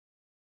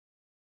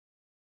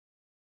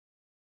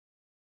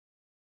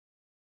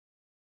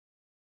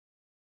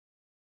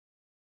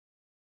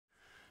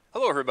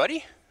Hello,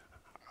 everybody.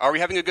 Are we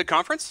having a good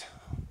conference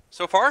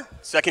so far?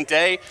 Second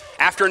day,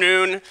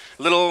 afternoon,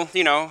 little,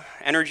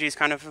 energy is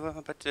kind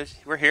of, but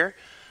we're here.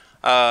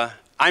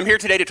 I'm here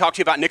today to talk to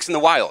you about Nix in the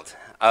wild.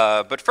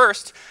 But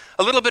first,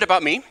 a little bit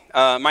about me.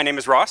 My name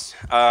is Ross.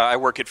 I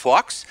work at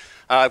Flox.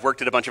 I've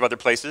worked at a bunch of other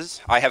places.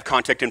 I have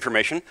contact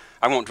information.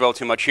 I won't dwell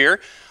too much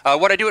here.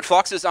 What I do at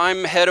Flox is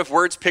I'm head of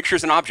words,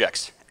 pictures, and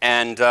objects.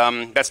 And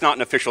that's not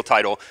an official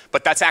title,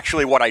 but that's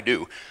actually what I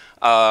do.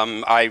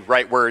 I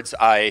write words,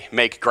 I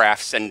make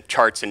graphs and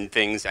charts and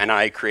things, and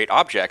I create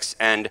objects.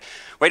 And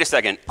wait a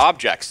second,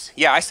 objects.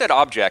 Yeah, I said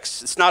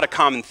objects. It's not a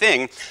common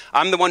thing.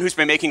 I'm the one who's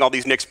been making all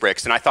these Nix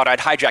bricks, and I thought I'd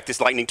hijack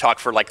this lightning talk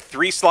for like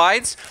 3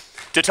 slides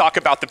to talk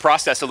about the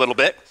process a little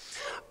bit.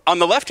 On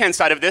the left-hand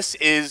side of this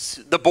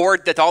is the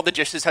board that all the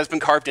dishes has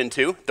been carved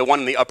into. The one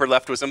in the upper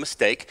left was a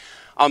mistake.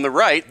 On the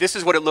right, this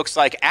is what it looks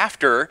like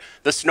after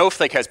the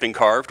snowflake has been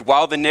carved,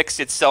 while the Nix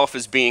itself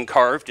is being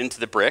carved into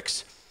the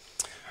bricks.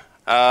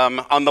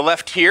 On the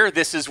left here,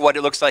 this is what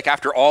it looks like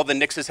after all the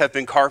Nixes have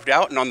been carved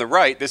out, and on the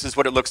right, this is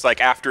what it looks like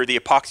after the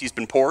epoxy's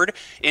been poured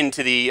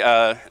into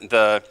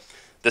the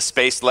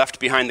space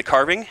left behind the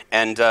carving,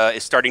 and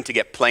is starting to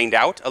get planed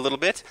out a little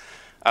bit.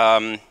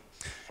 And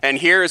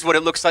here is what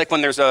it looks like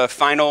when there's a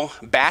final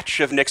batch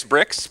of Nix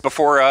bricks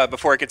before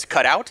it gets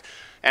cut out.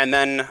 And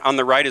then on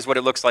the right is what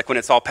it looks like when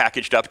it's all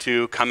packaged up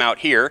to come out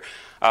here.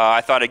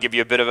 I thought I'd give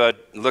you a bit of a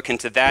look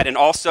into that. And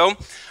also,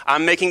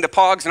 I'm making the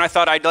pogs, and I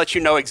thought I'd let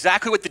you know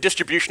exactly what the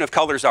distribution of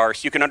colors are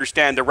so you can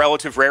understand the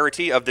relative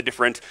rarity of the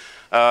different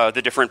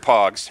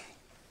pogs.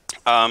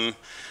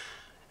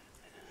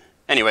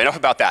 Anyway, enough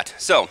about that.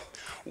 So,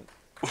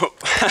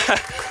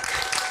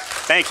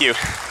 thank you.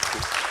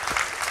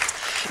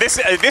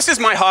 This is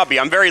my hobby.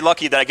 I'm very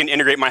lucky that I can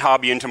integrate my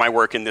hobby into my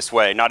work in this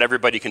way. Not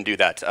everybody can do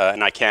that,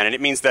 and I can. And it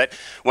means that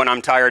when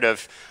I'm tired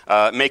of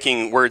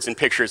making words and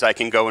pictures, I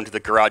can go into the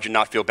garage and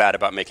not feel bad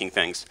about making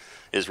things,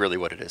 is really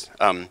what it is.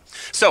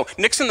 So,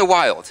 Nix in the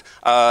wild.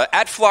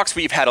 At Flox,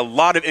 we've had a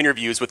lot of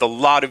interviews with a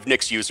lot of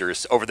Nix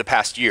users over the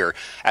past year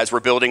as we're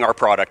building our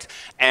product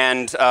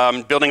and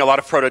building a lot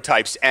of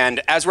prototypes.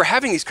 And as we're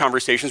having these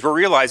conversations, we're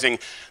realizing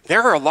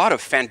there are a lot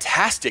of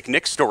fantastic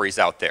Nix stories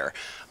out there.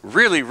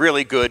 Really,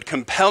 really good,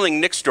 compelling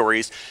Nix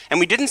stories,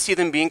 and we didn't see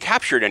them being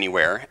captured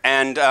anywhere.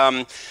 And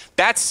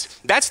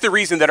that's the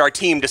reason that our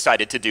team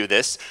decided to do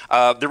this.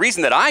 The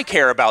reason that I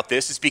care about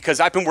this is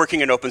because I've been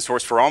working in open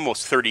source for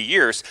almost 30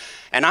 years,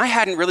 and I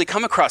hadn't really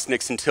come across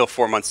Nix until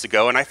 4 months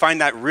ago, and I find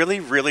that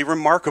really, really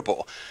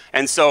remarkable.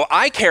 And so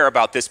I care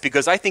about this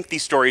because I think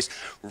these stories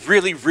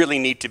really, really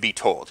need to be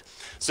told.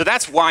 So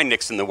that's why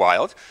Nix in the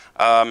wild.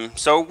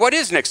 So what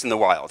is Nix in the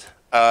wild?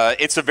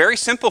 It's a very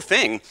simple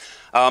thing.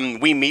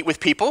 We meet with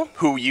people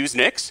who use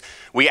Nix,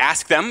 we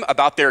ask them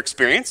about their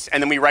experience,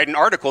 and then we write an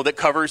article that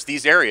covers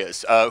these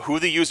areas. Who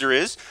the user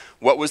is,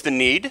 what was the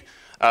need,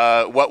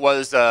 what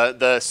was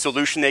the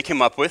solution they came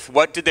up with,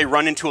 what did they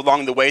run into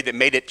along the way that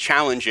made it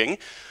challenging,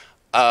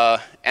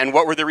 and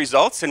what were the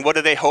results, and what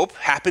do they hope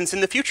happens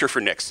in the future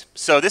for Nix.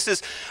 So this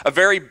is a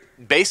very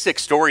basic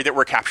story that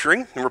we're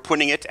capturing, and we're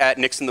putting it at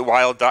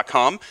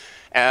nixinthewild.com.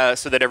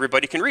 So that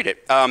everybody can read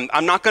it.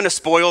 I'm not going to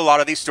spoil a lot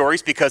of these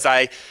stories because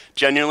I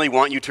genuinely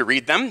want you to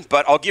read them,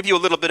 but I'll give you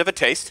a little bit of a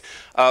taste.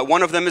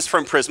 One of them is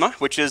from Prisma,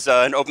 which is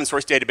an open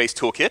source database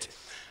toolkit.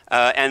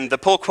 And the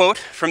pull quote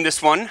from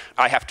this one,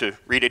 I have to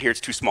read it here,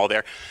 it's too small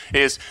there,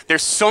 is,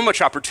 "There's so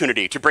much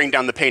opportunity to bring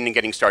down the pain in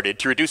getting started,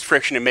 to reduce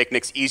friction and make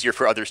Nix easier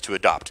for others to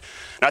adopt."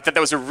 And I thought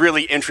that was a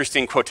really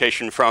interesting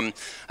quotation from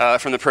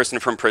the person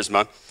from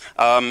Prisma.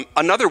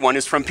 Another one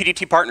is from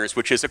PDT Partners,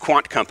 which is a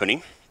quant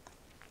company.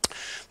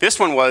 This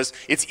one was,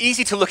 "It's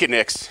easy to look at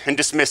Nix and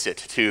dismiss it,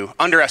 to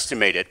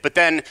underestimate it, but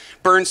then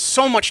burn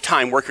so much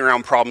time working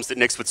around problems that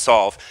Nix would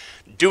solve.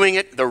 Doing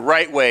it the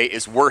right way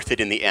is worth it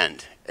in the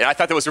end." And I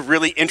thought that was a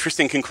really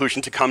interesting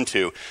conclusion to come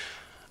to.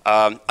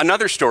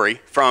 Another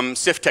story from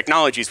SIF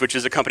Technologies, which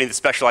is a company that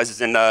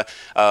specializes in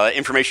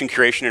information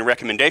curation and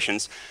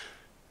recommendations.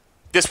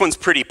 This one's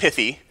pretty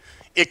pithy.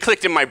 "It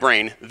clicked in my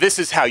brain, this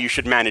is how you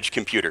should manage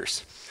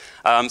computers."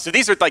 So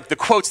these are like the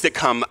quotes that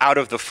come out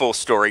of the full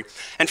story.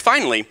 And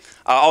finally,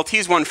 I'll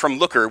tease one from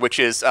Looker, which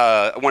is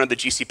one of the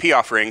GCP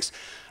offerings.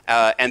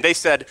 And they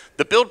said,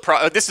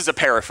 this is a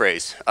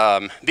paraphrase.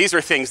 These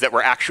are things that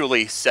were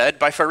actually said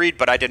by Farid,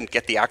 but I didn't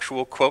get the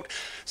actual quote.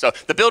 So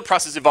the build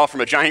process evolved from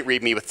a giant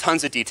README with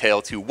tons of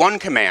detail to one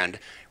command,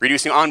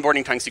 reducing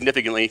onboarding time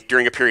significantly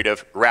during a period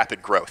of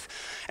rapid growth.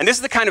 And this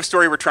is the kind of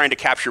story we're trying to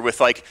capture with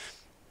like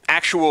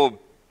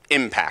actual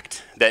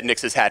impact that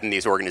Nix has had in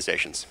these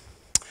organizations.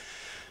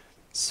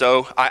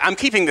 So I'm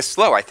keeping this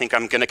slow. I think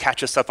I'm going to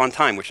catch us up on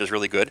time, which is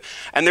really good.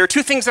 And there are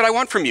 2 things that I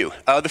want from you.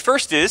 The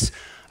first is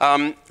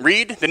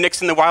read the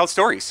Nix in the Wild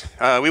stories.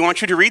 We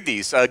want you to read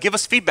these. Give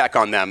us feedback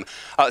on them.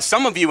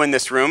 Some of you in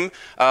this room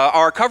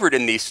are covered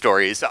in these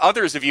stories.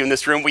 Others of you in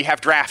this room, we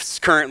have drafts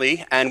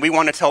currently, and we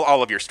want to tell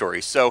all of your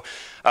stories. So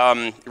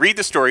read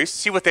the stories,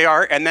 see what they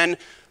are, and then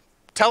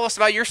tell us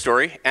about your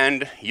story,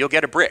 and you'll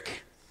get a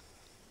brick.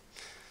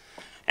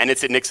 And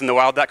it's at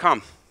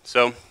nixinthewild.com.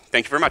 So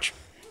thank you very much.